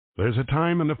There's a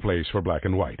time and a place for black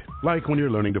and white, like when you're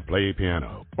learning to play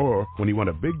piano, or when you want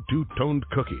a big two-toned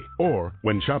cookie, or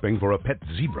when shopping for a pet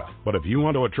zebra. But if you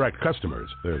want to attract customers,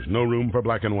 there's no room for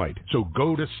black and white. So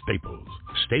go to Staples.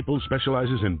 Staples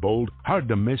specializes in bold,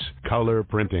 hard-to-miss color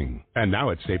printing. And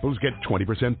now at Staples, get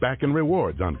 20% back in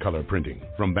rewards on color printing,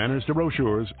 from banners to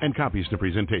brochures and copies to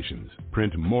presentations.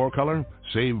 Print more color,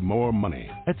 save more money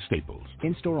at Staples.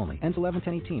 In-store only. Ends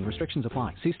 11/10/18. Restrictions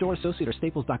apply. See store associate or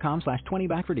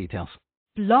staples.com/20back for details.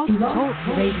 Blog Talk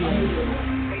Radio.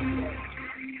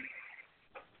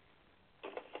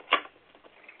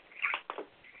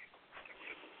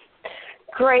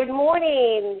 Great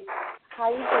morning.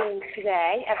 How are you doing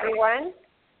today, everyone?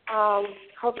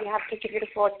 Hope you have such a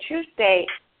beautiful Tuesday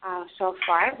so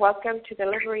far. Welcome to the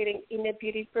Liberating Inner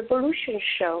Beauty Revolution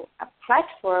Show, a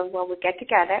platform where we get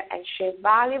together and share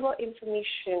valuable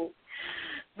information,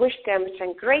 wisdoms,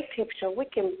 and great tips so we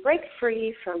can break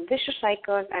free from vicious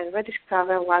cycles and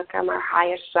rediscover and welcome our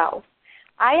higher self.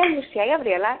 I am Lucia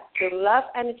Gabriela, your love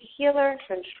energy healer,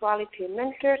 sensuality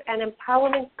mentor, and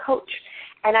empowerment coach.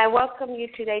 And I welcome you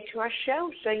today to our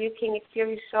show so you can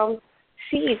experience some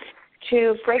seeds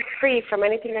to break free from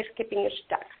anything that's keeping you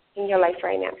stuck in your life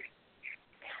right now.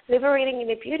 Liberating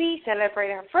Inner Beauty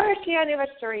celebrated our first year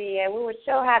anniversary, and we were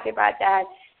so happy about that.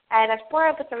 And as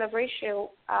part of the celebration,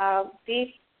 this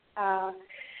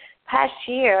past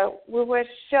year, we were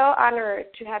so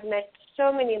honored to have met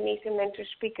so many amazing mentors,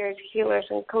 speakers, healers,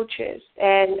 and coaches,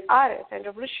 and artists and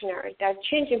revolutionaries that are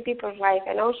changing people's life,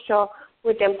 and also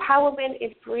with empowerment,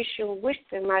 inspiration,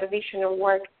 wisdom, motivation, and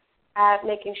work at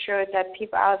making sure that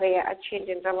people out there are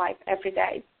changing their life every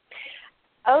day.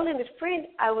 Early in the spring,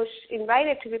 I was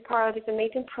invited to be part of this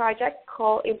amazing project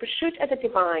called In Pursuit of the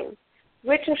Divine,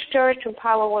 written stories to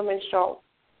empower women's souls.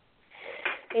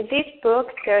 In this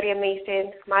book, 30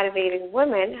 amazing, motivating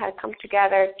women have come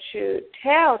together to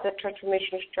tell the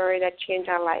transformation story that changed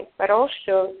our life, but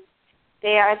also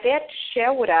they are there to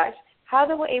share with us how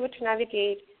they were able to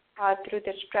navigate through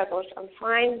the struggles and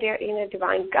find their inner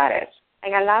divine goddess,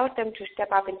 and allow them to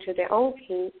step up into their own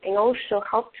king and also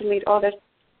help to lead others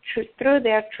through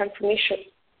their transformation.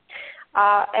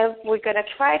 And we're going to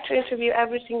try to interview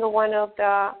every single one of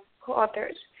the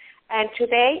co-authors. And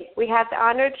today we have the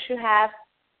honor to have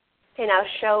in our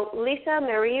show Lisa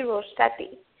Marie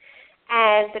Rossetti.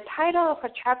 And the title of her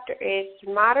chapter is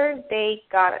Modern Day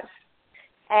Goddess.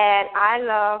 And I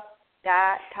love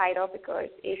that title because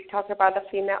it talks about the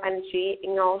female energy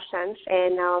in all sense,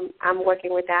 and I'm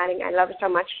working with that, and I love it so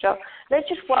much. So let's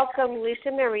just welcome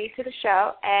Lisa Marie to the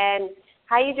show. And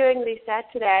how are you doing, Lisa,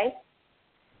 today?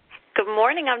 Good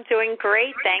morning. I'm doing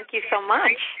great. Thank you so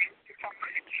much.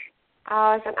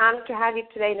 It's an honor to have you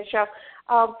today in the show.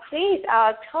 Please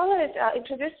tell us,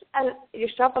 introduce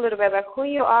yourself a little bit about who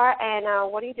you are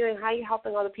and what are you doing, how are you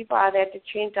helping other people out there to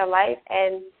change their life,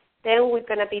 and then we're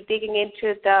going to be digging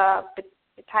into the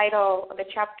title of the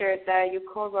chapter that you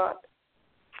co-wrote.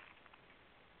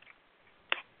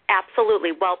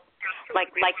 Absolutely. Well,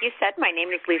 like you said, my name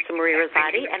is Lisa Marie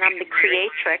Rossetti, and I'm the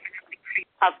creatrix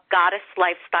of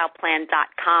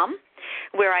GoddessLifestylePlan.com,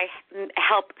 where I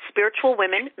help spiritual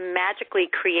women magically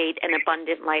create an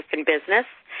abundant life and business.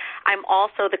 I'm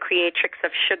also the creatrix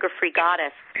of Sugar-Free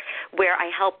Goddess, where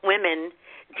I help women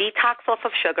detox off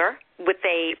of sugar with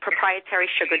a proprietary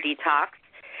sugar detox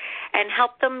and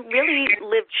help them really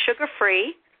live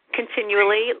sugar-free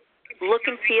continually, look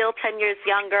and feel 10 years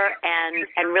younger, and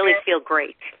really feel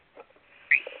great.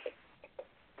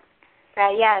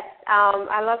 Yes,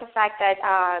 I love the fact that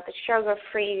the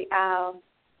sugar-free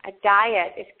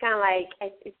diet is kind of like,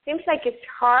 it seems like it's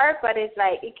hard, but it's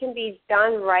like it can be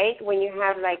done right when you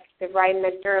have like the right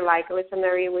mentor like Lisa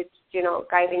Marie, which,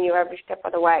 guiding you every step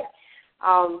of the way.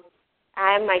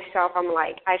 I myself,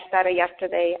 I started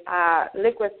yesterday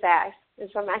liquid fast. And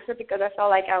so I'm actually because I felt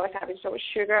like I was having so much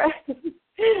sugar.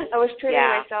 I was treating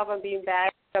myself and being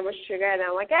bad with so much sugar, and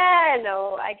I'm like,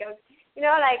 no. I go,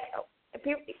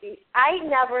 people, I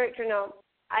never,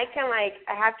 I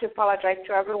have to apologize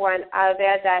to everyone out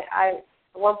there that at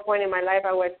one point in my life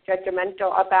I was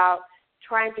judgmental about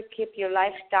trying to keep your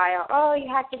lifestyle. Oh, you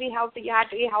have to be healthy, you have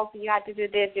to eat healthy, you have to do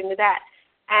this and do that.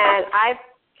 And I've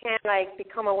can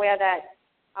become aware that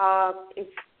if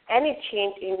any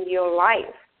change in your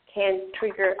life can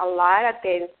trigger a lot of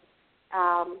things,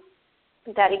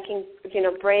 that it can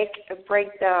break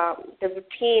the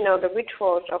routine or the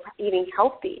rituals of eating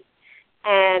healthy,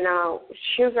 and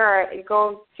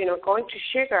going to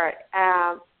sugar,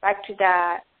 back to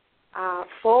the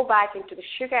fall back into the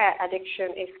sugar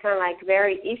addiction is kind of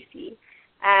very easy.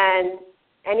 And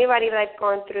anybody that's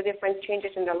going through different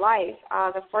changes in their life,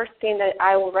 the first thing that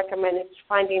I would recommend is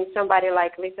finding somebody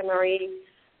like Lisa Marie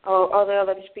or all the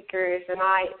other speakers and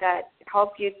I that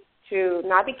help you to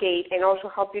navigate and also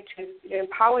help you to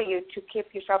empower you to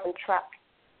keep yourself on track.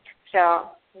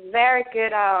 So very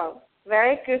good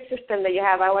system that you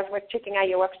have. I was checking out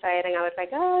your website and I was like,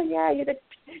 oh yeah,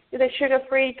 you're the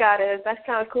sugar-free goddess. That's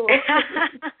kind of cool.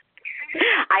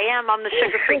 I am. I'm the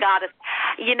sugar-free goddess.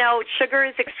 You know, sugar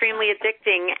is extremely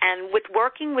addicting, and with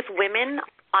working with women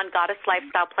on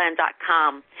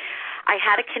GoddessLifestylePlan.com, I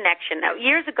had a connection. Now,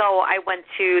 years ago, I went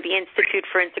to the Institute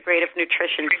for Integrative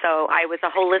Nutrition, so I was a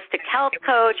holistic health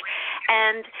coach,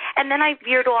 and then I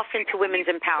veered off into women's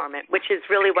empowerment, which is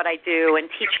really what I do, and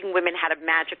teaching women how to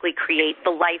magically create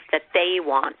the life that they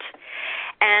want.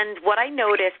 And what I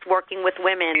noticed working with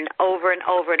women over and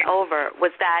over and over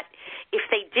was that if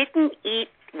they didn't eat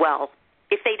well,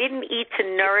 if they didn't eat to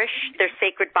nourish their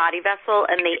sacred body vessel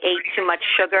and they ate too much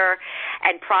sugar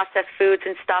and processed foods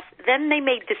and stuff, then they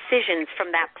made decisions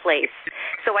from that place.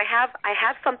 So I have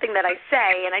something that I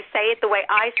say, and I say it the way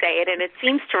I say it, and it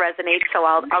seems to resonate, so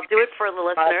I'll do it for the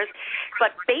listeners.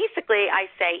 But basically I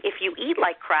say if you eat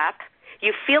like crap,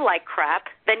 you feel like crap,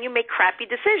 then you make crappy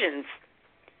decisions.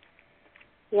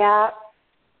 Yeah,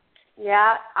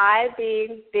 I've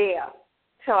been there.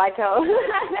 So I told,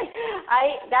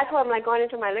 that's why I'm like going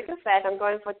into my liquor fast. I'm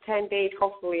going for 10 days,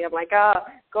 hopefully. I'm like,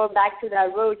 go back to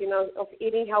that road, you know, of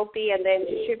eating healthy and then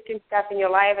shifting stuff in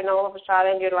your life, and all of a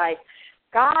sudden you're like,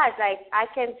 God, like I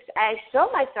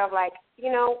saw myself like,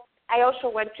 you know, I also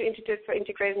went to Institute for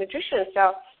Integrative Nutrition,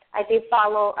 so I did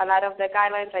follow a lot of the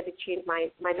guidelines. I did change my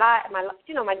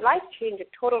life changed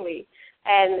totally,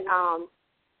 and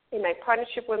in my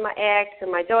partnership with my ex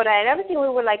and my daughter and everything, we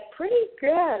were like pretty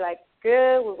good, We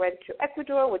went to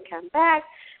Ecuador, we came back,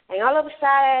 and all of a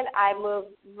sudden I moved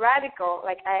radical.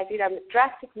 Like I did a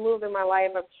drastic move in my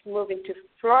life of moving to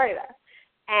Florida.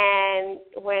 And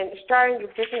when starting your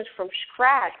business from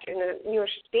scratch in a new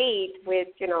state with,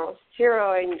 you know,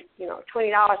 $0 and, you know,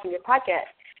 $20 in your pocket,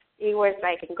 it was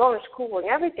like, and going to school and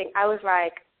everything, I was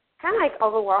like kind of like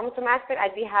overwhelmed some aspect. I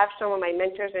did have some of my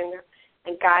mentors and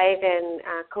guides and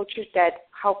coaches that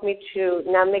helped me to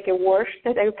not make it worse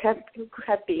than it could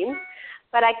have been.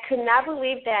 But I could not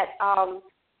believe that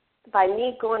by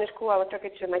me going to school, I was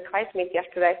talking to my classmates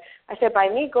yesterday, I said by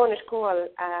me going to school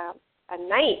at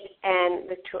night and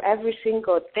to every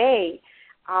single day,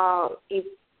 it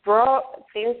brought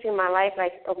things in my life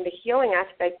like on the healing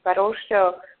aspect, but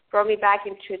also brought me back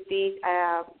into these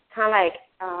kind of like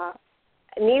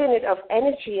needing it of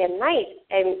energy at night,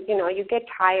 and you know you get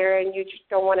tired and you just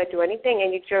don't want to do anything,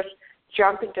 and you just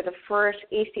jump into the first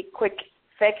easy, quick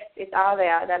fix is out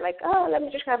there. That like, oh, let me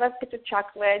just have a piece of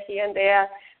chocolate here and there,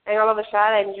 and all of a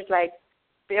sudden you just like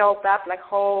build up like a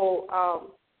whole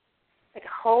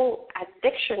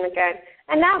addiction again,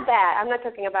 and not bad. I'm not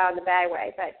talking about in the bad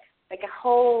way, but like a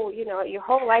whole, you know, your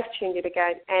whole life changes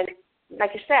again, and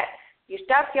like you said. You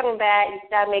start feeling bad, you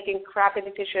start making crappy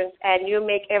decisions, and you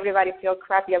make everybody feel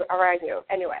crappy around you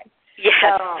anyway.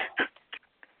 Yes.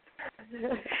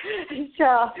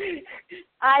 So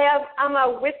I'm a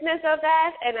witness of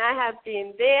that, and I have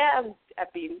been there.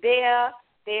 I've been there,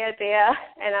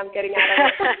 and I'm getting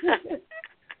out of it.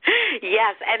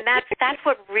 Yes, and that's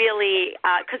what really,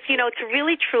 because, you know, to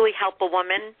really truly help a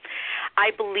woman, I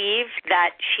believe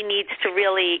that she needs to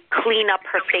really clean up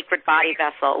her sacred body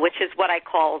vessel, which is what I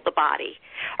call the body.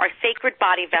 Our sacred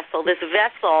body vessel, this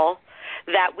vessel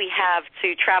that we have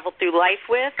to travel through life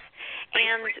with.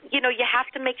 And, you know, you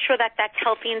have to make sure that that's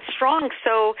healthy and strong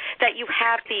so that you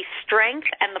have the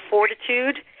strength and the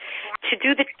fortitude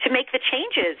to make the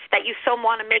changes that you so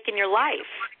want to make in your life.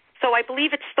 So I believe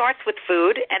it starts with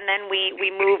food, and then we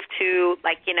move to,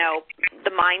 like, you know, the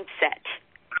mindset.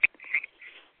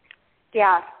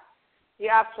 Yeah,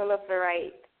 you're absolutely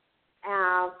right.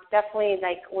 Definitely,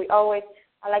 like we always,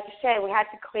 like you said, we had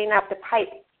to clean up the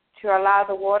pipe to allow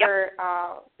the water,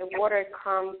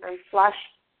 come and flush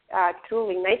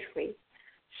truly nicely.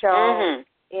 So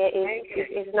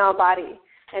it's no body.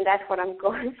 And that's what I'm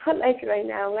going for like right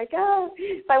now. I'm like,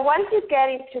 but once you get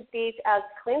into these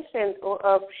cleansing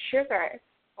of sugar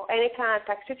or any kind of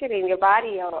toxicity in your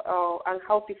body or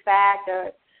unhealthy fat,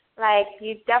 or like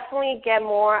you definitely get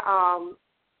more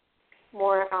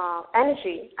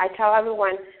energy. I tell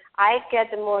everyone I get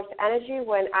the most energy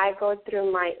when I go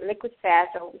through my liquid fast.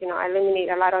 So, you know, I eliminate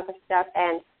a lot of the stuff,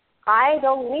 and I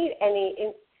don't need any.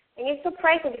 And it's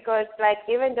surprising because, like,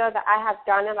 even though that I have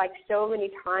done it like so many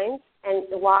times, and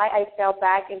why I fell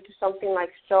back into something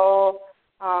like so,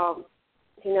 so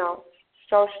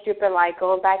stupid, like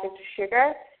going back into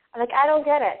sugar, like, I don't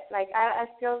get it. Like, I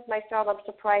feel myself, I'm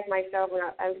surprised myself,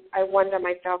 and I wonder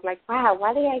myself, like, wow,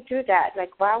 why did I do that?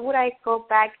 Like, why would I go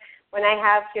back when I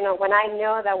have, when I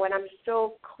know that when I'm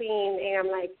so clean and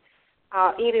I'm, like,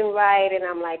 eating right and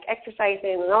I'm, like,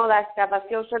 exercising and all that stuff, I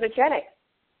feel so energetic.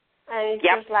 And it's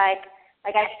just like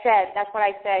I said, that's what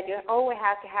I said. You always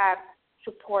have to have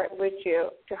support with you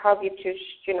to help you to,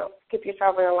 keep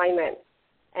yourself in alignment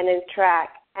and in track.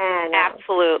 And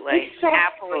absolutely.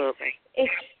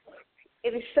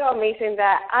 It is so amazing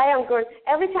that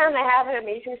every time I have an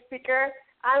amazing speaker,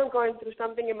 I'm going through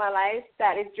something in my life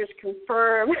that is just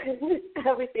confirm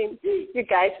everything you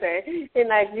guys say. And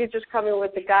like you just come in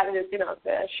with the goddess,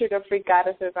 the sugar-free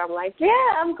goddesses. I'm like,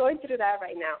 yeah, I'm going through that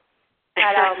right now.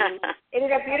 But it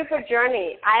is a beautiful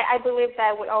journey. I believe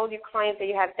that with all your clients that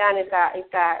you have done is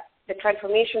that the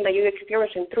transformation that you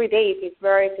experience in 3 days is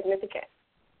very significant.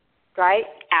 Right?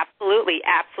 Absolutely.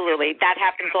 That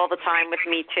happens all the time with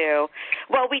me, too.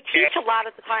 Well, we teach a lot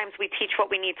of the times. We teach what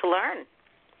we need to learn.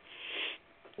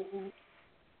 Mm-hmm.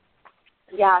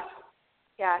 Yes.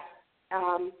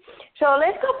 So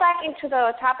let's go back into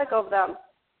the topic of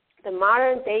the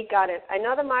modern-day goddess. I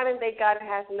know the modern-day goddess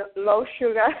has low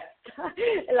sugar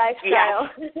lifestyle.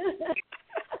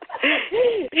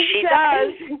 She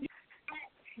does.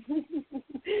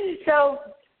 So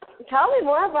tell me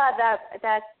more about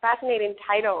that fascinating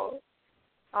title.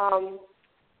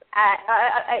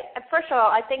 First of all,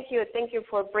 I thank you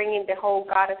for bringing the whole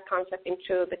goddess concept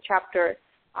into the chapter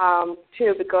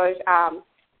too, because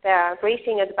the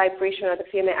raising of the vibration of the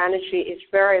female energy is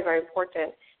very, very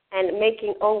important, and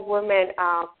making all women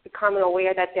becoming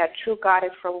aware that they are true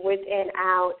goddess from within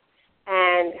out,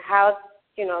 and how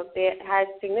they have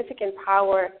significant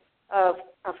power of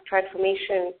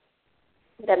transformation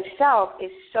themselves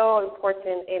is so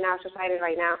important in our society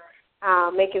right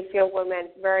now, making feel women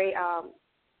very,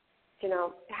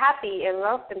 happy and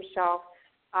love themselves,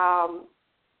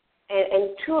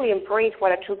 and truly embrace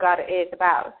what a true God is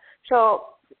about. So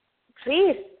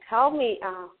please tell me,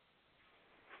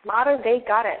 modern day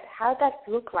goddess, how does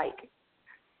that look like?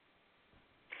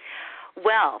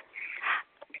 Well,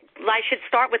 I should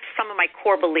start with some of my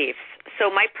core beliefs. So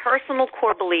my personal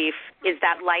core belief is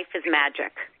that life is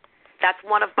magic. That's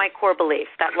one of my core beliefs,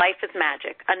 that life is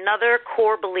magic. Another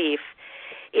core belief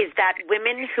is that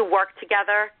women who work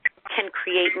together can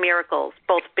create miracles,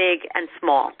 both big and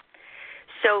small.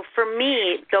 So for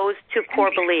me, those two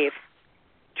core beliefs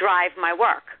drive my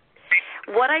work.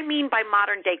 What I mean by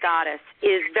modern day goddess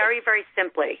is very, very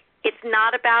simply, it's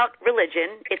not about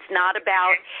religion. It's not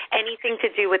about anything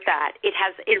to do with that. It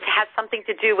has something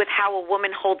to do with how a woman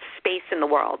holds space in the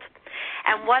world.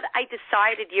 And what I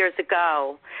decided years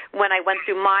ago when I went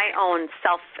through my own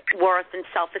self-worth and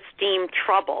self-esteem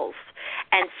troubles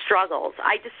and struggles,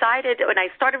 I decided when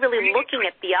I started really looking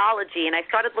at theology and I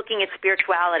started looking at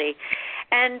spirituality,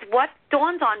 and what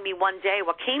dawned on me one day,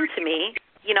 what came to me,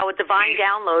 a divine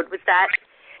download, was that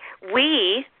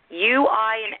we, you,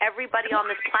 I, and everybody on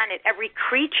this planet, every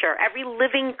creature, every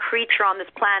living creature on this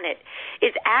planet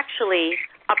is actually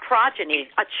a progeny,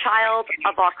 a child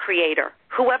of our Creator,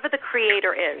 whoever the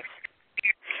Creator is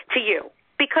to you,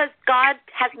 because God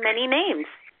has many names.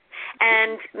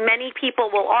 And many people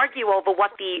will argue over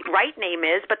what the right name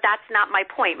is, but that's not my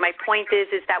point. My point is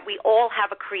that we all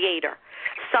have a Creator,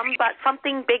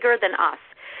 something bigger than us.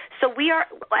 So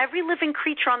every living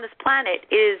creature on this planet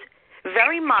is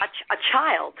very much a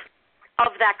child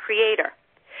of that Creator.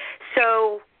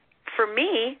 So for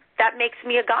me, that makes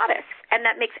me a goddess, and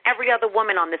that makes every other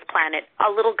woman on this planet a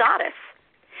little goddess.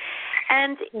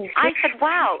 And I said,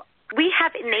 wow, we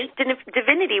have innate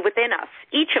divinity within us,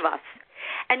 each of us,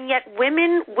 and yet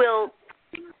women will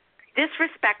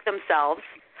disrespect themselves,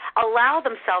 allow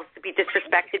themselves to be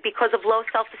disrespected because of low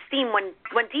self-esteem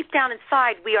when deep down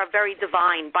inside we are very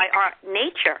divine by our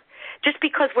nature, just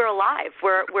because we're alive.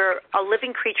 We're a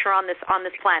living creature on this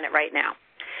planet right now.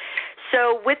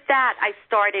 So with that, I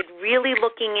started really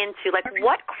looking into,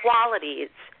 what qualities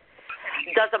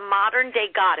does a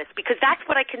modern-day goddess, because that's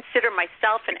what I consider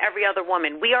myself and every other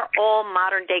woman. We are all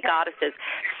modern-day goddesses.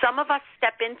 Some of us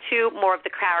step into more of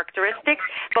the characteristics,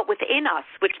 but within us,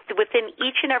 within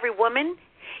each and every woman,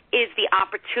 is the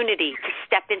opportunity to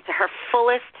step into her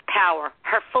fullest power,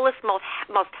 her fullest,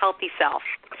 most healthy self.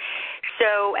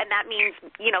 So, and that means,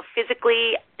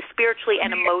 physically, spiritually,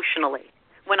 and emotionally,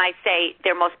 when I say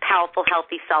their most powerful,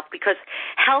 healthy self, because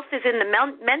health is in the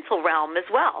mental realm as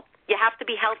well. You have to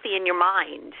be healthy in your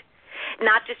mind,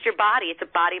 not just your body. It's a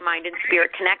body, mind, and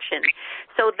spirit connection.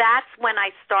 So that's when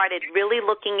I started really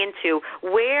looking into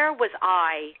where was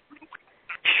I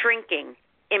shrinking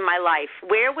in my life?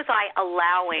 Where was I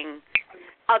allowing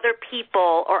other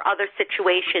people or other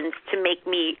situations to make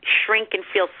me shrink and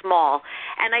feel small.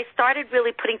 And I started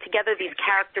really putting together these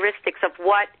characteristics of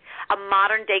what a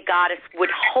modern-day goddess would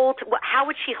hold, how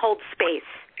would she hold space.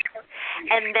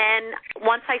 And then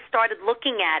once I started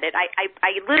looking at it,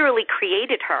 I literally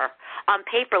created her on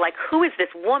paper, like, who is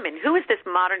this woman? Who is this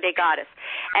modern-day goddess?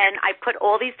 And I put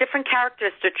all these different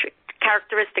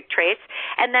characteristic traits,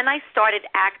 and then I started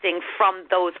acting from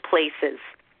those places.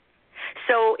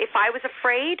 So if I was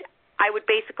afraid, I would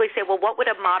basically say, well, what would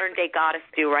a modern-day goddess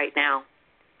do right now?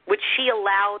 Would she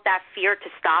allow that fear to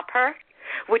stop her?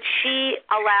 Would she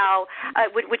allow,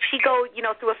 would she go,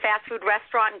 through a fast food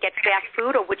restaurant and get fast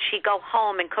food, or would she go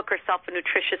home and cook herself a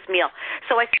nutritious meal?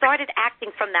 So I started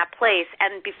acting from that place,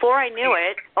 and before I knew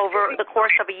it, over the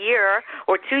course of a year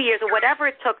or 2 years or whatever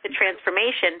it took, the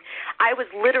transformation, I was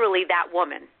literally that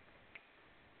woman.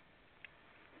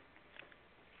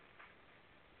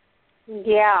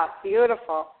 Yeah,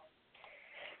 beautiful.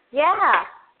 Yeah,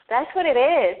 that's what it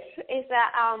is. Is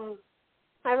that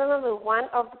I remember one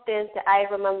of the things that I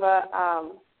remember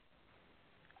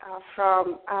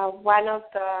from one of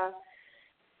the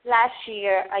last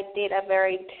year. I did a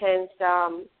very intense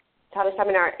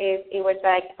teleseminar. It was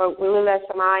like for Willa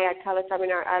Samaya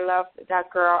teleseminar. I love that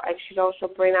girl, and she also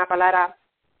bring up a lot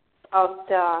of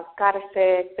the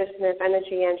goddesses, business,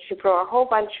 energy, and she brought a whole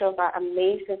bunch of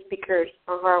amazing speakers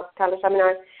on her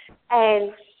teleseminar.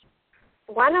 And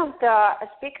one of the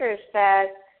speakers said,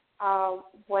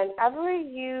 whenever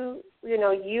you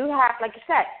have, like you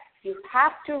said, you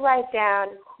have to write down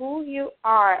who you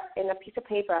are in a piece of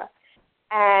paper,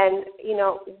 and,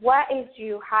 what is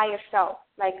your higher self.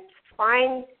 Like,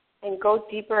 find and go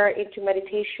deeper into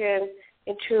meditation,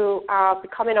 into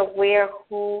becoming aware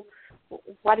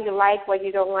what do you like, what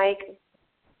you don't like.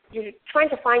 You're trying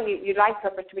to find your life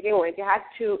purpose to begin with.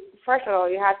 First of all,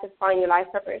 you have to find your life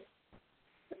purpose.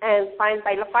 And by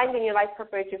finding your life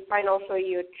purpose, you find also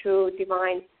your true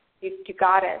divine, your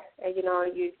goddess,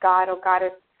 your god or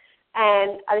goddess.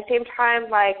 And at the same time,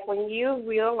 like, when you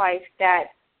realize that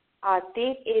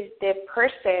this is the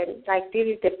person, like, this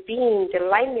is the being, the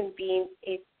lightning being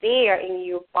is there in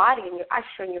your body, in your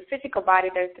astral, in your physical body,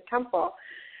 there's the temple,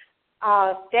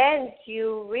 then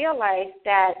you realize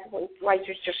that what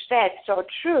you just said, so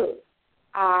true.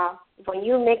 When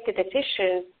you make the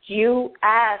decision, you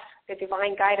ask the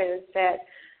divine guidance that,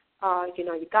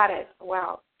 you got it.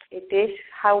 Well, is this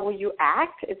how will you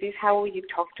act? Is this how will you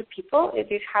talk to people? Is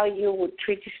this how you would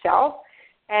treat yourself?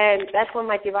 And that's when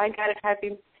my divine guidance had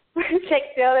been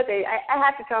checked the other day. I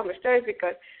had to tell my story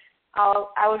because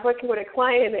I was working with a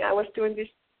client, and I was doing this,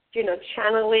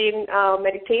 channeling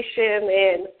meditation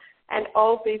and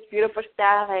all this beautiful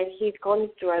stuff, and he's going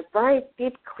through a very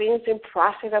deep cleansing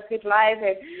process of his life,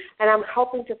 and I'm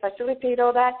helping to facilitate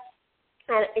all that.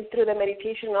 And through the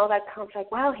meditation, all that comes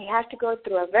like, wow, he has to go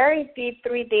through a very deep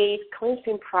 3 days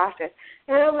cleansing process.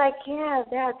 And I'm like, yeah,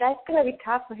 that's going to be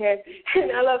tough for him.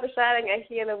 And all of a sudden, I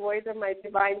hear the voice of my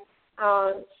divine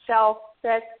self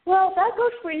that, well, that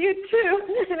goes for you too.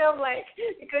 And I'm like,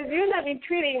 because you've not been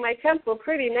treating my temple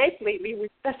pretty nice lately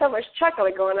with so much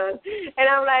chocolate going on. And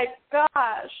I'm like,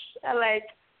 gosh,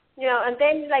 and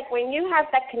then, like, when you have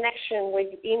that connection with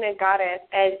your inner goddess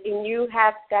and you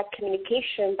have that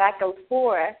communication back and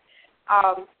forth,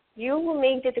 you will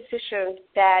make the decisions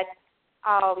that,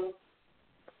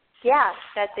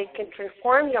 that they can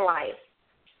transform your life.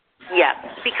 Yeah,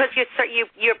 because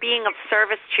you're being of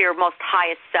service to your most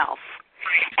highest self.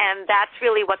 And that's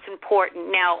really what's important.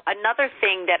 Now, another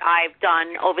thing that I've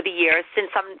done over the years,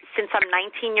 since I'm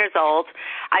 19 years old,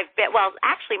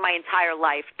 actually my entire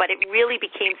life, but it really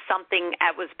became something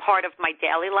that was part of my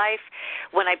daily life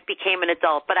when I became an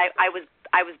adult. But I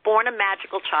was born a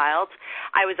magical child.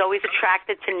 I was always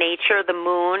attracted to nature, the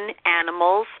moon,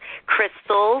 animals,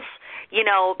 crystals,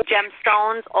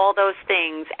 gemstones, all those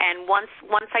things. And once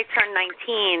I turned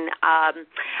 19,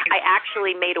 I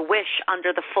actually made a wish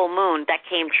under the full moon that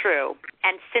came true.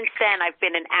 And since then, I've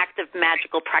been an active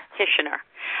magical practitioner.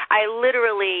 I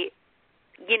literally,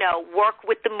 work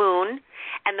with the moon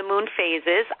and the moon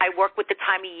phases. I work with the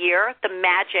time of year, the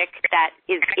magic that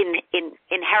is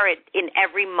inherent in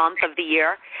every month of the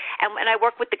year. And I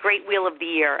work with the Great Wheel of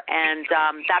the Year. And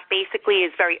that basically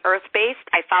is very earth-based.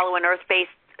 I follow an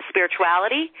earth-based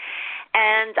spirituality,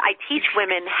 and I teach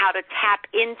women how to tap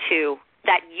into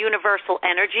that universal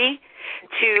energy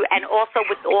and also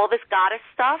with all this goddess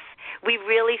stuff, we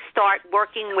really start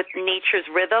working with nature's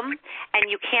rhythm, and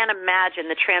you can't imagine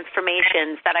the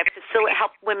transformations that I've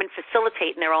helped women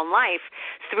facilitate in their own life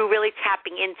through really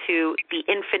tapping into the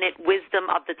infinite wisdom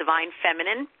of the divine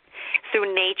feminine,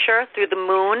 through nature, through the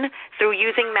moon, through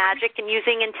using magic and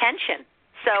using intention.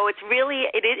 So it's really,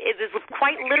 it is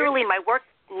quite literally, my work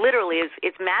literally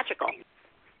is magical.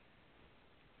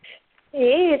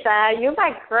 Jeez, you're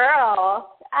my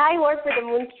girl. I work with the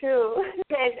moon too.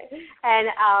 and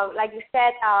like you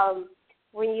said,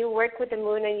 when you work with the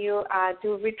moon and you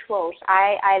do rituals,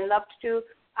 I love to do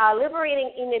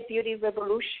Liberating Inner Beauty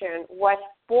Revolution was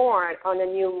born on a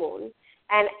new moon.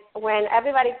 And when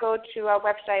everybody go to our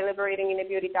website,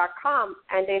 liberatinginnerbeauty.com,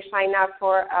 and they sign up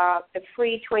for the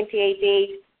free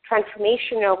 28-day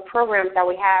transformational program that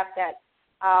we have that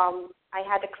I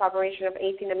had the collaboration of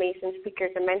 18 amazing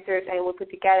speakers and mentors, and we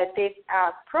put together this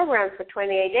program for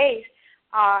 28 days,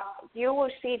 you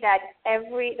will see that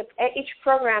each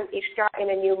program is starting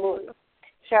a new moon.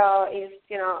 So it's,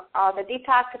 all the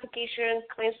detoxification,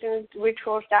 cleansing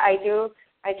rituals that I do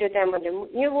them on the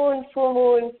new moon, full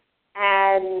moon.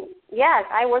 And, yes,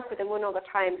 I work with the moon all the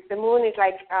time. The moon is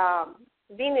like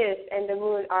Venus and the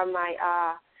moon are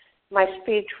my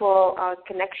spiritual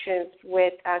connections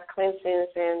with cleansings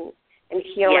and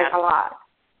healing a lot.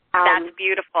 That's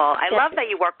beautiful. I love that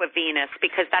you work with Venus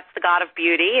because that's the god of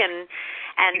beauty and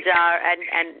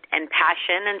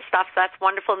passion and stuff. So that's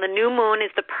wonderful. And the new moon is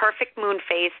the perfect moon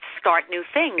phase to start new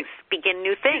things, begin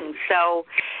new things. So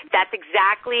that's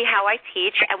exactly how I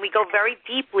teach, and we go very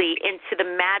deeply into the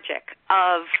magic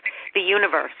of the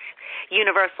universe.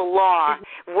 Universal law,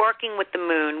 working with the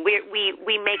moon. We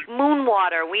make moon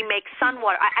water. We make sun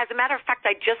water. As a matter of fact,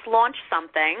 I just launched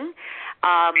something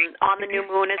on the new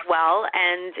moon as well,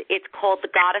 and it's called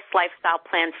the Goddess Lifestyle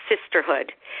Plan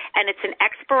Sisterhood. And it's an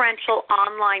experiential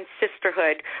online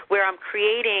sisterhood where I'm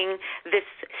creating this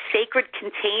sacred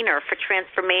container for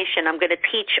transformation. I'm going to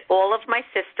teach all of my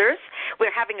sisters.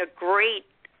 We're having a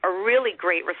really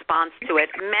great response to it.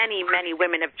 Many, many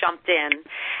women have jumped in.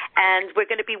 And we're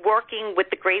going to be working with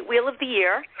the Great Wheel of the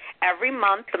Year every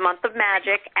month, the month of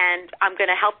magic, and I'm going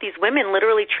to help these women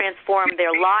literally transform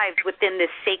their lives within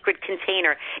this sacred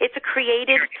container. It's a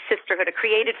created sisterhood, a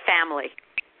created family.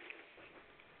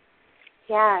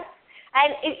 Yes.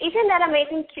 And isn't that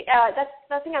amazing? That's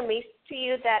something amazing to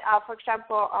you that, for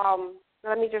example,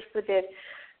 let me just put this.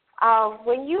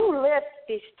 When you live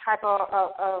this type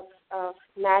of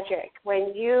magic,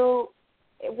 when you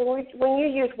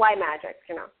use white magic,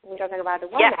 we're talking about the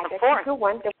white magic, the good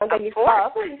one, the one that you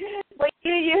love. When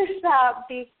you use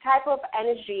this type of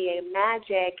energy and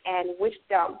magic and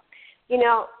wisdom,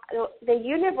 the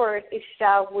universe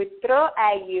itself will throw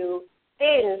at you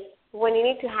things when it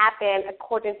needs to happen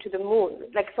according to the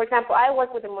moon. Like, for example, I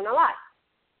work with the moon a lot,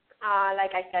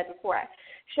 like I said before.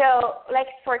 So, like,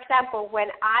 for example, when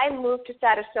I moved to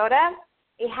Sarasota,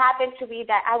 it happened to be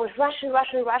that I was rushing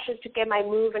to get my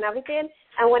move and everything.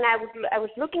 And when I was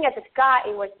looking at the sky,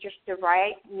 it was just the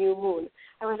right new moon.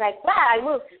 I was like, wow, I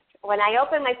moved. When I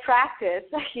opened my practice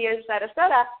here in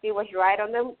Sarasota, it was right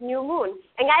on the new moon.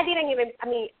 And I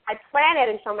planned it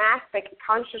in some aspect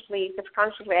consciously,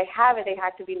 subconsciously. I have it. It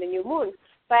had to be in the new moon.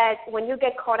 But when you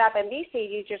get caught up and busy,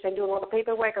 you just doing all the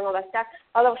paperwork and all that stuff,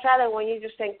 all of a sudden when you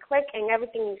just click and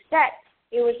everything is set,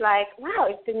 it was like, wow,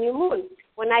 it's the new moon.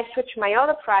 When I switched my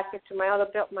other practice to my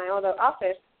other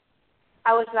office,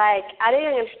 I was like, I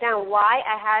didn't understand why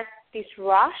I had this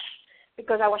rush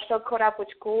because I was so caught up with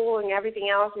school and everything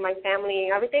else, and my family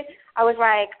and everything. I was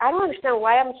like, I don't understand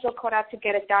why I'm so caught up to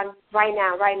get it done right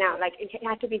now. Like, it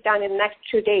had to be done in the next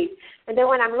 2 days. And then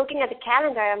when I'm looking at the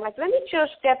calendar, I'm like, let me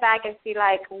just step back and see,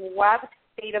 like, what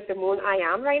state of the moon I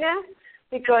am right now,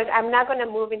 because I'm not going to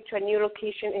move into a new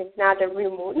location. It's not the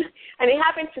real moon. And it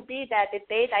happened to be that the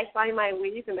date I signed my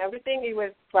lease and everything, it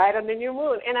was right on the new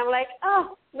moon. And I'm like,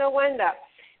 oh, no wonder.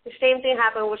 The same thing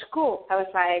happened with school. I was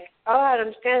like, oh, I don't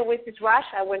understand with this rush.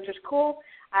 I went to school.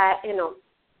 I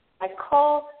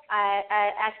called. I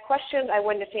asked questions. I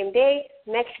went the same day.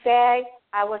 Next day,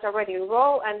 I was already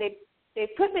enrolled, and they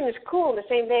put me in school the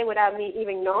same day without me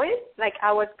even knowing. Like,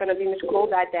 I was going to be in school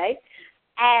that day.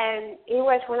 And it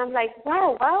was when I'm like,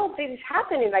 wow, this is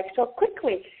happening, like, so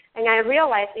quickly. And I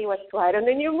realized it was right on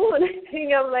the new moon.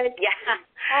 And I'm like,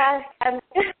 yeah.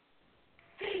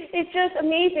 It's just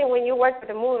amazing when you work with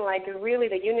the moon, like really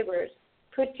the universe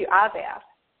puts you out there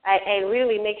and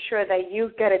really make sure that you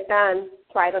get it done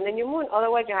right on the new moon.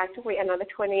 Otherwise, you have to wait another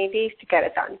 28 days to get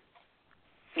it done.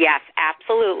 Yes,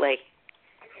 absolutely.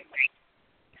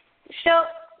 So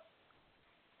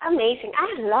amazing.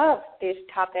 I love this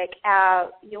topic.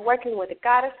 You're working with the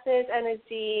goddesses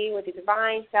energy, with the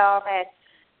divine self, and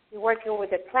you're working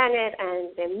with the planet and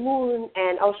the moon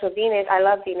and also Venus. I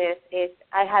love Venus.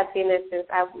 I have Venus since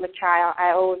I was a child.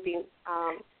 I always been.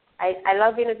 I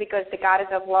love Venus because the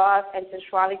goddess of love and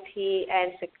sensuality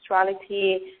and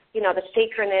sexuality. The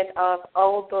sacredness of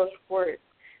all those words.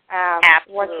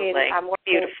 Absolutely. I'm working.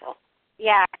 Beautiful.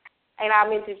 Yeah. And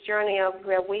I'm in this journey of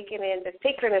awakening the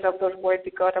sacredness of those words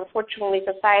because, unfortunately,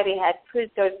 society has put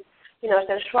those,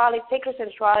 sensuality, sacred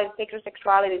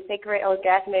sexuality, sacred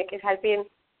orgasmic. It has been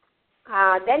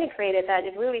denigrated that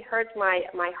it really hurts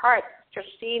my heart just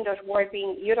seeing those words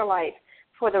being utilized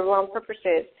for the wrong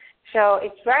purposes. So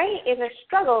it's a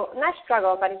struggle, not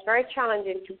struggle, but it's very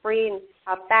challenging to bring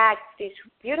back these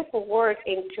beautiful words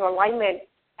into alignment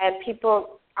and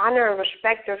people honor and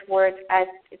respect those words as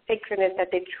sacredness that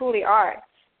they truly are.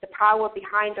 The power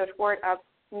behind those words are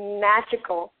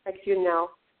magical, like you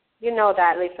know. You know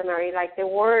that, Lisa Marie. Like the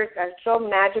words are so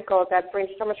magical that bring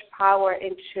so much power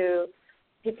into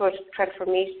people's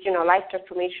transformation, life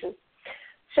transformation.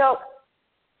 So,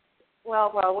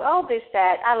 well, with all this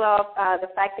said, I love the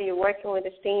fact that you're working with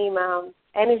the same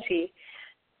energy.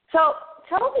 So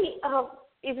tell me,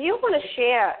 if you want to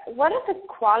share, what are the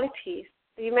qualities?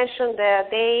 You mentioned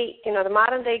the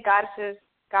modern day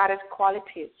goddess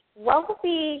qualities. What would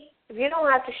be, if you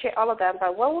don't have to share all of them,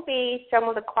 but what would be some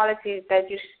of the qualities that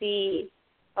you see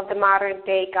of the modern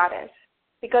day goddess?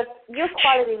 Because your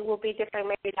qualities will be different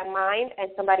maybe than mine and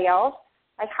somebody else.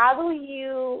 Like, how do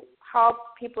you help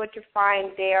people to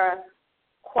find their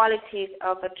qualities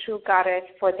of a true goddess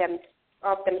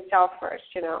of themselves first,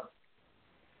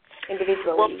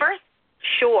 individually? Well, first,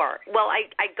 sure. Well,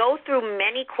 I go through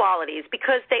many qualities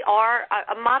because they are,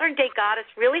 a modern-day goddess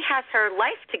really has her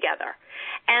life together.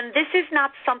 And this is not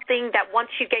something that once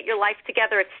you get your life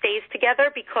together, it stays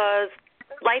together, because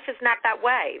life is not that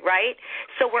way, right?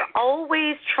 So we're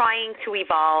always trying to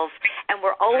evolve, and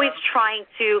we're always trying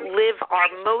to live our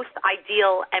most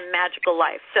ideal and magical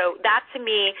life. So that, to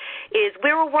me, is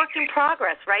we're a work in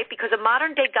progress, right? Because a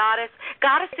modern-day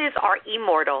goddesses are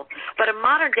immortal, but a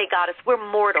modern-day goddess, we're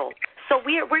mortal. So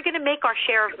we're going to make our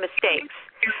share of mistakes,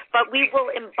 but we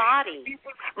will embody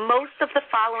most of the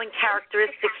following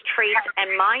characteristics, traits,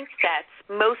 and mindsets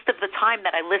most of the time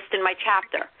that I list in my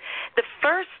chapter. The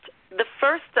first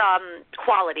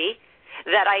quality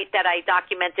that I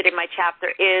documented in my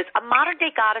chapter is a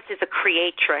modern-day goddess is a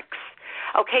creatrix.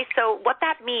 Okay, so what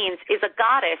that means is a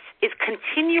goddess is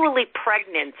continually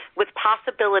pregnant with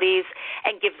possibilities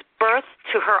and gives birth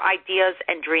to her ideas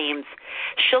and dreams.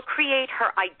 She'll create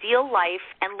her ideal life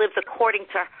and lives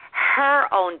according to her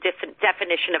own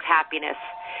definition of happiness.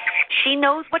 She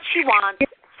knows what she wants,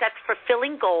 sets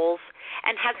fulfilling goals,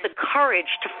 and has the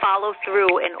courage to follow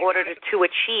through in order to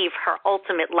achieve her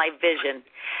ultimate life vision.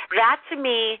 That, to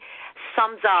me,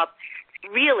 sums up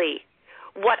really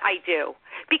what I do.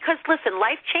 Because, listen,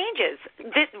 life changes.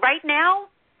 Right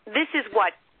now, this is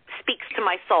what speaks to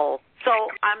my soul. So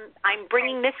I'm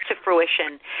bringing this to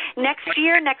fruition. Next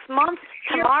year, next month,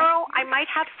 tomorrow, I might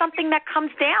have something that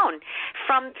comes down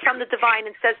from the divine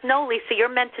and says, no, Lisa,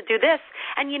 you're meant to do this.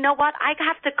 And you know what? I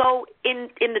have to go in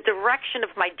the direction of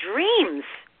my dreams.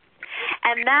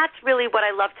 And that's really what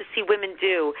I love to see women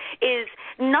do, is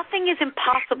nothing is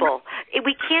impossible.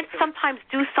 We can't sometimes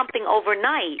do something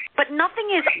overnight, but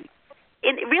nothing is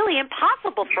really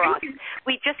impossible for us.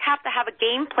 We just have to have a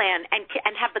game plan and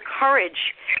have the courage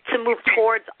to move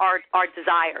towards our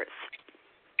desires.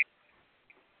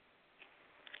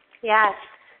 Yes,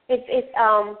 it's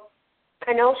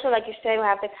and also, like you say, we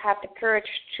have to have the courage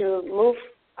to move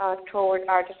toward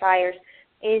our desires.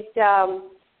 It's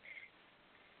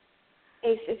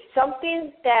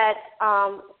something that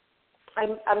a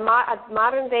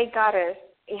modern-day goddess,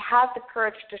 it has the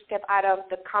courage to step out of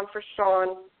the comfort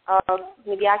zone of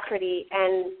mediocrity,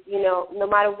 and no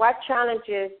matter what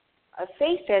challenges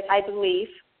faces, I believe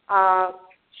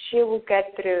she will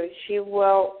get through. She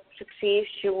will succeed.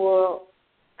 She will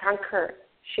conquer.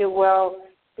 She will,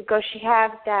 because she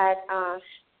has that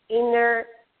inner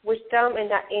wisdom and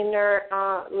that inner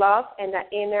love and that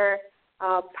inner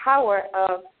power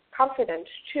of confidence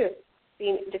too,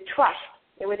 the trust.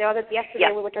 And with the other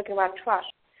yesterday, we were talking about trust.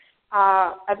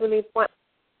 I believe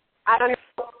I don't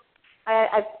know.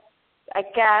 I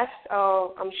guess,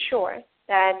 I'm sure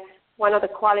that one of the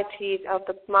qualities of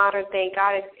the modern day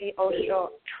goddess is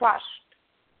also trust.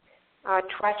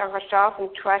 Trust on herself and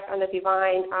trust on the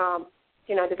divine,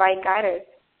 divine guidance.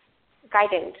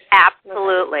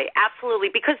 Absolutely, absolutely.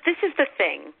 Because this is the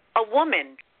thing: a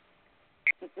woman.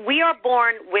 We are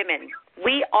born women.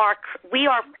 We are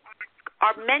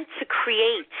meant to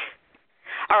create.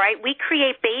 All right, we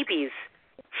create babies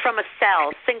from a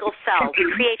cell, single cell.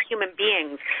 We create human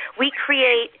beings. We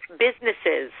create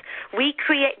businesses. We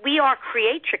are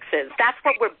creatrixes. That's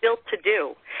what we're built to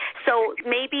do. So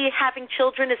maybe having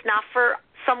children is not for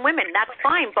some women. That's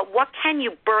fine, but what can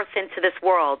you birth into this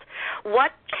world?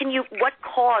 What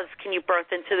cause can you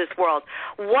birth into this world?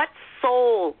 What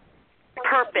soul,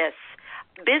 purpose,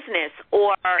 business,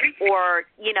 or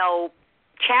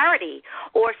charity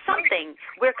or something?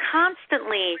 We're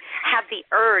constantly have the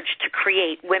urge to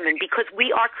create women because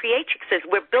we are creatrixes.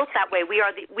 We're built that way.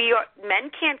 Men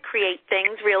can't create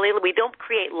things really. We don't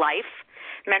create life.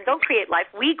 Men don't create life.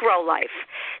 We grow life.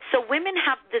 So women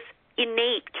have this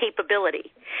innate capability.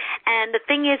 And the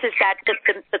thing is that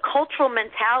the cultural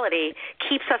mentality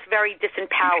keeps us very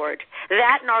disempowered.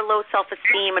 That and our low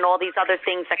self-esteem and all these other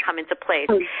things that come into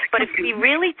place. But if we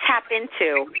really tap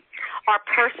into our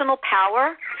personal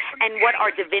power and what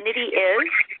our divinity is,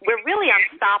 we're really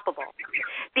unstoppable.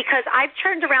 Because I've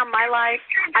turned around my life.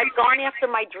 I've gone after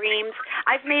my dreams.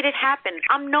 I've made it happen.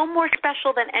 I'm no more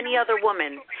special than any other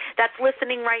woman that's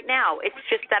listening right now. It's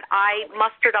just that I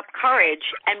mustered up courage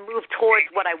and moved towards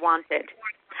what I wanted.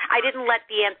 I didn't let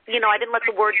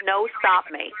the word no stop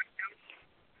me.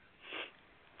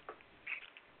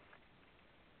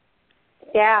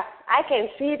 Yeah, I can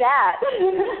see that.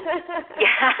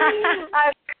 Yeah.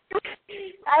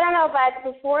 I don't know, but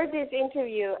before this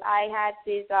interview, I had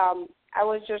this, I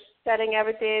was just setting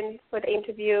everything for the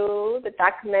interview, the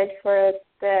document for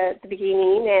the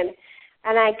beginning,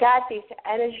 and I got this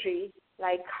energy,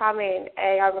 like, coming,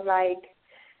 and I was like,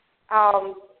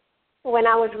 when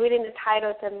I was reading the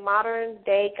title, The Modern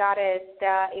Day Goddess,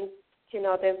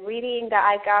 the reading that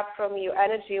I got from your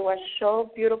energy was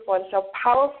so beautiful and so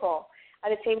powerful. At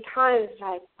the same time, it's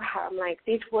like, wow, I'm like,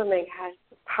 this woman has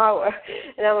power.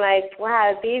 And I'm like,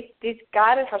 wow, this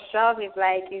goddess herself is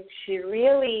like, she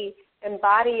really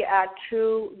embodied a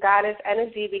true goddess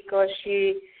energy because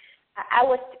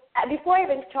before I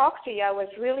even talked to you, I was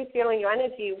really feeling your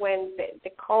energy when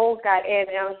the call got in.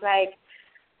 And I was like,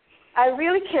 I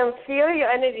really can feel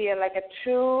your energy like a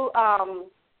true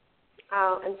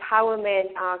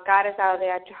empowerment goddess out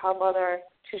there to help others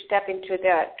to step into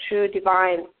the true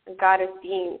divine goddess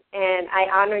being. And I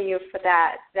honor you for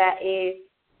that. That is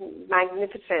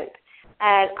magnificent.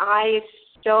 And I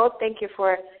so thank you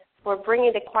for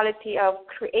bringing the quality of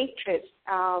creatress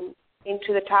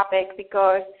into the topic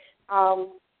because,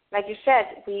 like you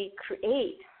said, we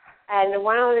create. And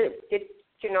one of the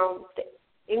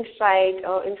insight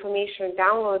or information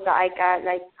downloads that I got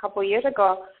like a couple of years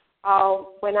ago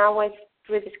when I was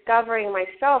rediscovering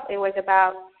myself, it was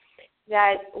about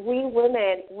that we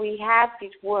women, we have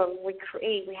this womb, we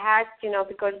create, we have,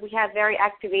 because we have very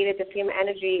activated the female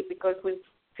energy because we're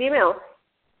female,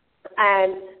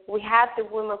 and we have the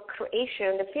womb of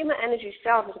creation. The female energy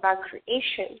itself is about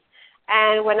creation.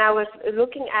 And when I was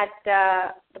looking at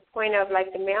the point of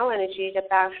like the male energy, it's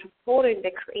about supporting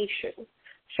the creation.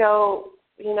 So,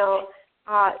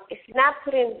 it's not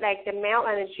putting like the male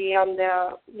energy on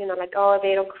the, like, oh,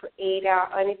 they don't create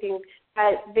or anything.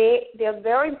 They're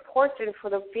very important for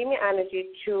the female energy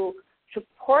to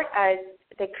support us,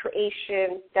 the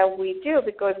creation that we do,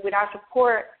 because without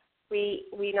support, we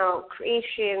know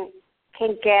creation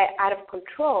can get out of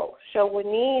control. So we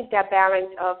need that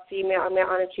balance of female and male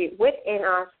energy within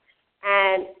us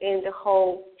and in the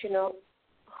whole,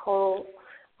 whole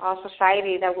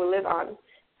society that we live on.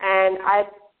 And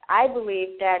I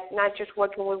believe that not just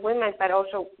working with women, but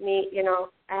also me,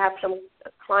 I have some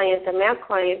clients, and male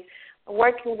clients.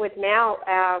 Working with male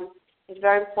is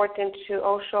very important to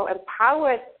also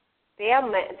empower their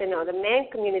the man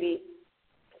community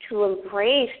to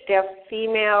embrace their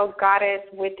female goddess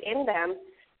within them,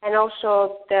 and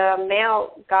also the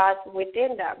male god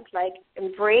within them, like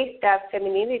embrace that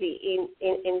femininity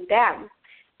in them.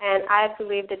 And I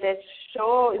believe that that's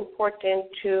so important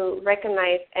to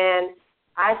recognize, and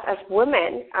us as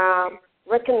women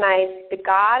recognize the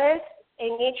goddess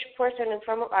in each person in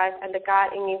front of us and the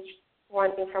God in each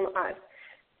one in front of us,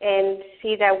 and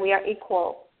see that we are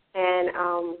equal, and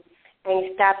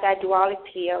stop that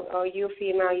duality of you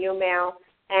female, you male,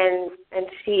 and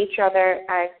see each other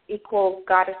as equal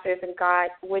goddesses and God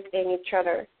within each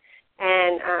other,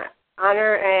 and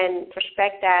honor and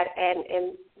respect that,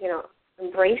 and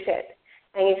embrace it.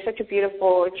 And it's such a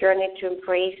beautiful journey to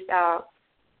embrace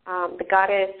the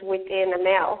goddess within a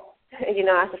male.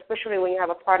 Especially when you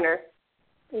have a partner,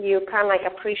 you kind of like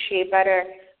appreciate better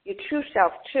your true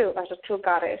self too, as a true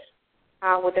goddess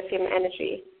with the female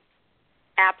energy.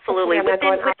 Absolutely.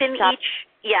 Within each,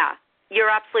 you're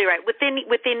absolutely right.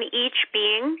 Within each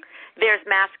being, there's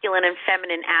masculine and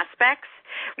feminine aspects,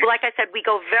 like I said, we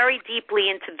go very deeply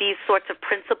into these sorts of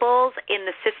principles in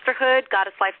the sisterhood,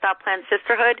 Goddess Lifestyle Plan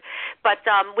Sisterhood, but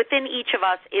within each of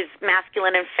us is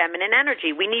masculine and feminine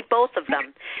energy. We need both of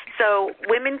them. So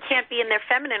women can't be in their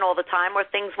feminine all the time or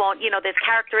things won't, there's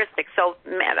characteristics. So,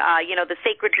 the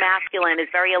sacred masculine is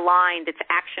very aligned. It's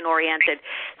action-oriented.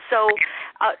 So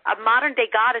a modern-day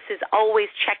goddess is always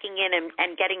checking in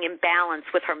and getting in balance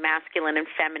with her masculine and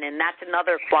feminine. That's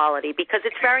another quality because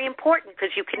it's very important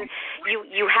because you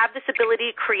have this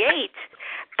ability to create,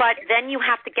 but then you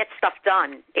have to get stuff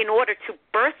done in order to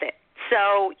birth it.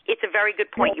 So it's a very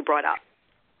good point you brought up.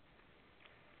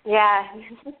 Yeah.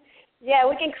 Yeah,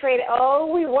 we can create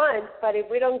all we want, but if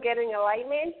we don't get in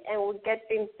alignment and we get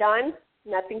things done,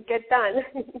 nothing gets done.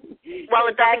 Well,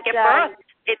 it doesn't get birthed.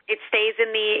 It stays in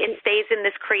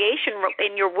this creation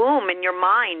in your womb, in your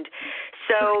mind.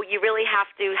 So you really have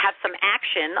to have some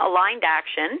action, aligned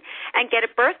action, and get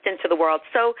it birthed into the world.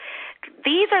 So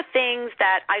these are things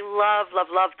that I love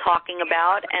talking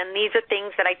about, and these are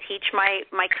things that I teach my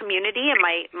community and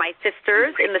my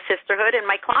sisters in the sisterhood and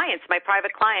my clients, my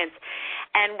private clients.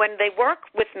 And when they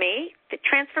work with me, the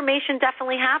transformation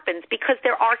definitely happens because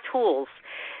there are tools.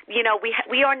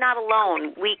 We are not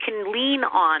alone. We can lean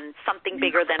on something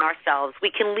bigger than ourselves. We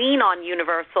can lean on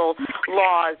universal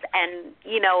laws and,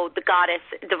 the goddess,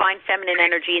 divine feminine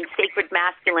energy and sacred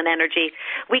masculine energy.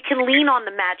 We can lean on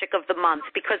the magic of the month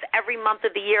because every month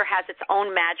of the year has its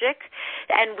own magic,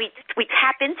 and we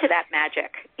tap into that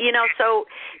magic. So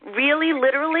really,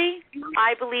 literally,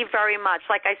 I believe very much,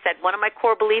 like I said, one of my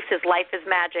core beliefs is life is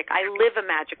magic. I live a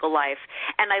magical life,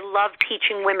 and I love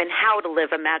teaching women how to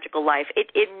live a magical life.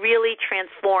 It really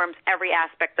transforms every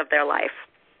aspect of their life.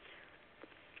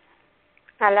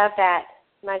 I love that.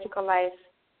 Magical life.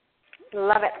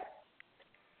 Love it.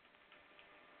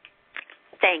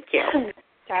 Thank you.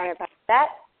 Sorry about that.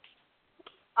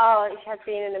 Oh, it has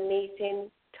been an amazing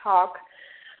talk.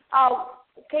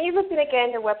 Can you repeat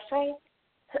again the website?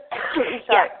 I'm sorry.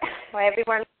 Yeah. For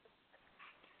everyone.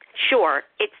 Sure.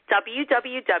 It's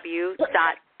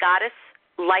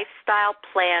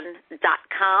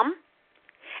www.goddesslifestyleplan.com.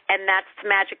 And that's to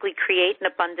magically create an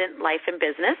abundant life and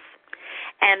business.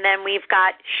 And then we've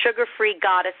got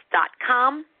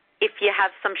sugarfreegoddess.com. If you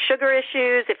have some sugar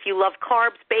issues, if you love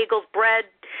carbs, bagels, bread,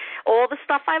 all the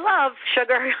stuff I love,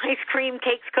 sugar, ice cream,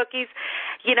 cakes, cookies,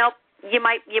 you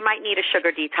might need a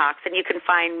sugar detox, and you can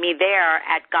find me there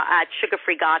at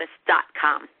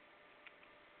sugarfreegoddess.com.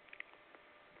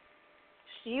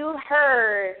 You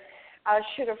heard our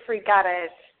Sugar-Free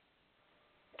Goddess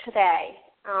today.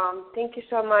 Thank you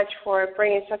so much for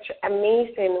bringing such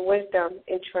amazing wisdom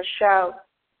into our show.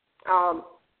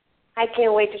 I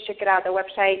can't wait to check it out, the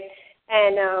website,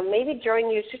 and maybe join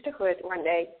your sisterhood one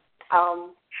day.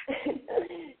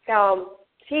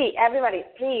 See, everybody,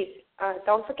 please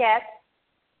don't forget.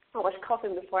 I was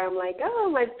coughing before. I'm like,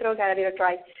 my throat got a little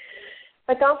dry.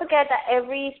 But don't forget that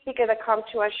every speaker that comes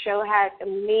to our show has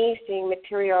amazing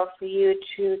material for you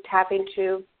to tap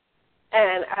into.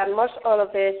 And most all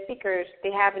of the speakers,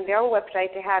 they have in their own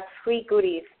website, they have free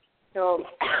goodies. So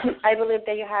I believe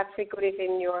that you have free goodies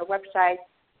in your website,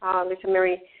 Lisa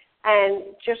Marie.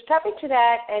 And just tap into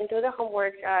that and do the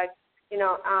homework.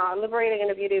 Liberating in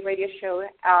the Beauty Radio Show,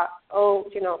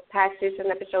 past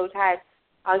season episodes had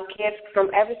gifts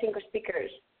from every single speaker.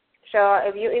 So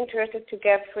if you're interested to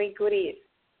get free goodies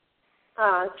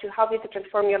to help you to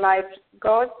transform your life,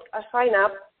 go sign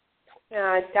up.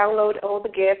 Download all the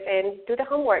gifts and do the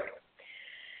homework.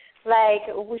 Like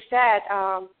we said,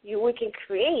 we can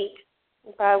create,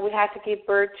 but we have to give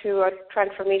birth to a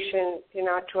transformation,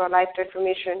 to a life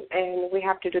transformation, and we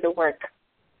have to do the work.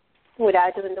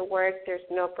 Without doing the work, there's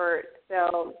no birth.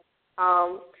 So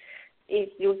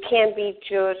you can't be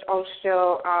just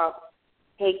also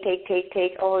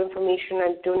take all information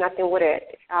and do nothing with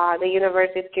it. The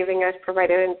universe is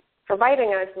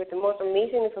providing us with the most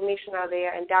amazing information out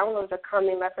there, and downloads are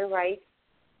coming left and right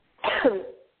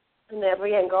in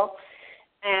every angle.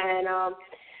 And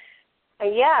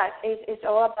it's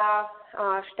all about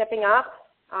stepping up,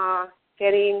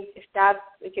 getting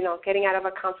out of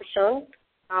our comfort zone,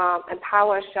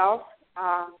 empower ourselves,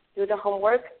 do the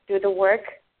homework, do the work,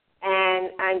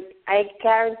 and I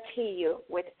guarantee you,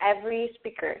 with every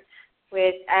speaker,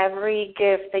 with every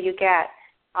gift that you get,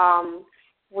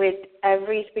 with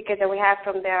every speaker that we have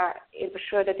from there, In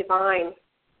Pursuit of the Divine,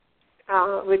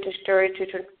 registered to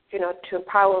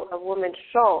empower a woman's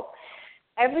soul.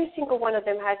 Every single one of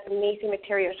them has amazing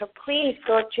material. So please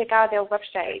go check out their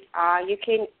website. You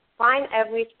can find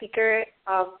every speaker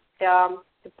of the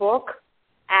book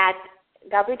at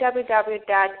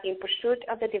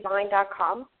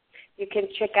www.inpursuitofthedivine.com. You can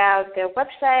check out their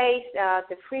website,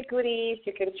 the free goodies.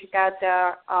 You can check out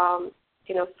their,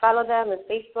 follow them on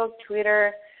Facebook,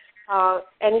 Twitter,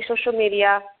 any social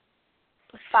media.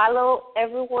 Follow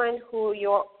everyone who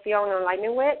you're feeling in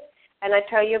alignment with. And I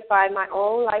tell you by my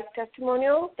own life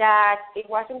testimonial that it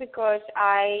wasn't because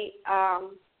I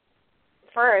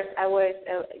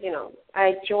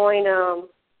joined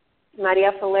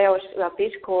Maria Faleo's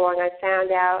B-School, and I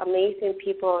found out amazing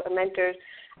people, mentors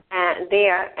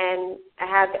there, and I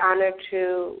had the honor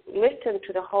to listen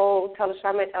to the whole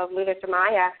telesummit of Lila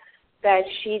Tamaya that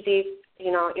she did.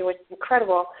 It was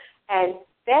incredible. And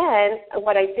then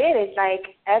what I did is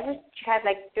she had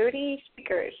 30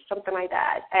 speakers, something like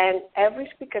that. And every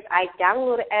speaker, I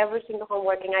downloaded every single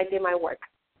homework and I did my work.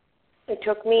 It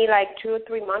took me 2 or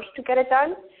 3 months to get it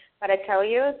done. But I tell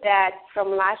you that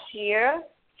from last year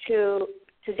to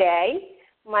today,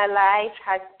 my life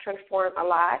has transformed a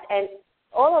lot. And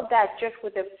all of that just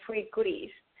with the free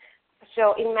goodies.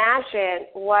 So imagine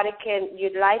what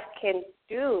your life can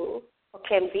do or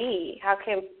can be, how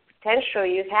can potential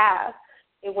you have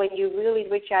when you really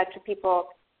reach out to people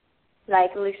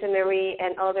like Lisa Marie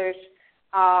and others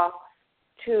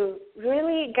to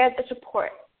really get the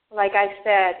support. Like I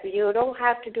said, you don't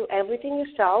have to do everything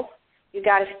yourself. You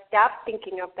got to stop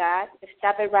thinking of that.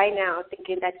 Stop it right now,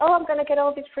 thinking that, I'm going to get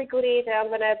all these free goodies and I'm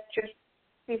going to just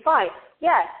be fine.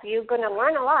 Yes, you're going to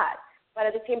learn a lot. But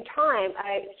at the same time,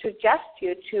 I suggest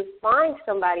you to find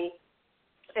somebody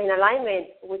in alignment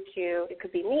with you. It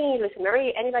could be me, Lisa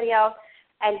Marie, anybody else,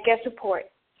 and get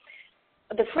support.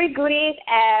 The free goodies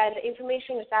and the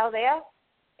information is out there.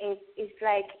 It's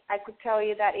I could tell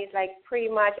you that it's pretty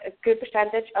much a good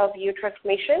percentage of your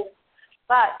transformation.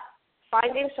 But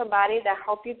finding somebody that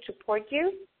helps you, support you,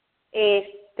 is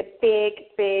the big,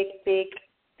 big, big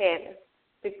thing,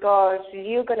 because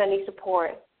you're going to need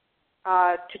support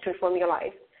to transform your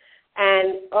life.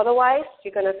 And otherwise,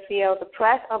 you're going to feel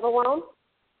depressed, overwhelmed,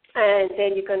 and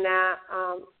then you're going to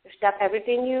stop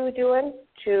everything you're doing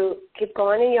to keep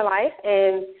going in your life,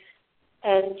 and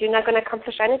you're not going to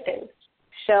accomplish anything.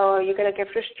 So you're going to get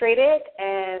frustrated,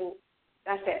 and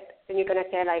that's it. Then you're going to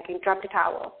say, drop the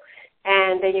towel.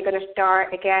 And then you're going to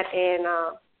start again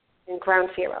in ground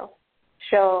zero.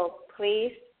 So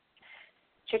please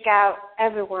check out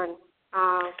everyone.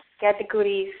 Get the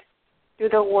goodies, do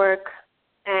the work,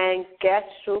 and get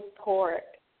support.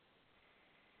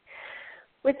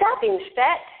 With that being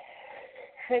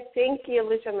said, thank you,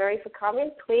 Lisa Marie, for coming.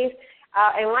 Please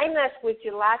enlighten us with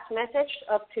your last message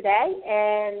of today,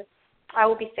 and I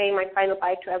will be saying my final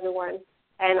bye to everyone.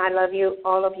 And I love you,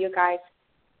 all of you guys.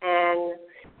 And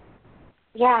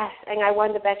yes, and I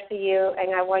want the best for you,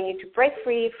 and I want you to break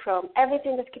free from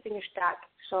everything that's keeping you stuck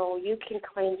so you can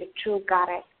claim the true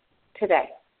goddess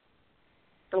today.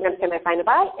 I'm going to say my final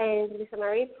bye, and Lisa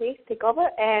Marie, please take over,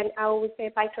 and I will say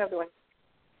bye to everyone.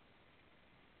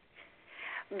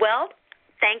 Well,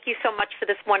 thank you so much for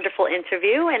this wonderful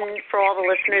interview, and for all the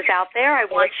listeners out there, I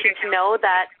want you to know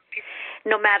that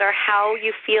no matter how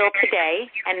you feel today,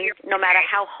 and no matter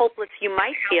how hopeless you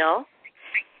might feel,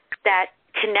 that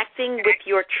connecting with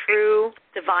your true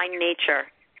divine nature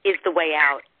is the way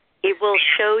out. It will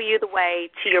show you the way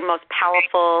to your most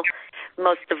powerful,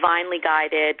 most divinely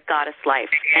guided goddess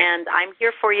life. And I'm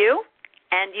here for you,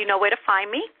 and you know where to find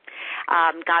me.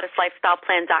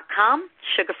 GoddessLifestylePlan.com,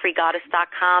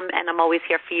 SugarFreeGoddess.com, and I'm always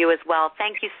here for you as well.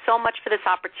 Thank you so much for this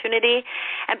opportunity,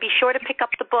 and be sure to pick up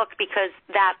the book, because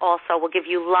that also will give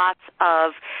you lots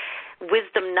of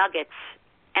wisdom nuggets,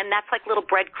 and that's like little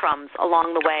breadcrumbs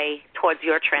along the way towards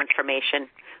your transformation.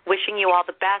 Wishing you all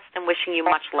the best and wishing you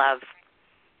much love.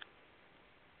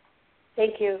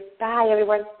 Thank you. Bye,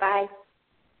 everyone. Bye.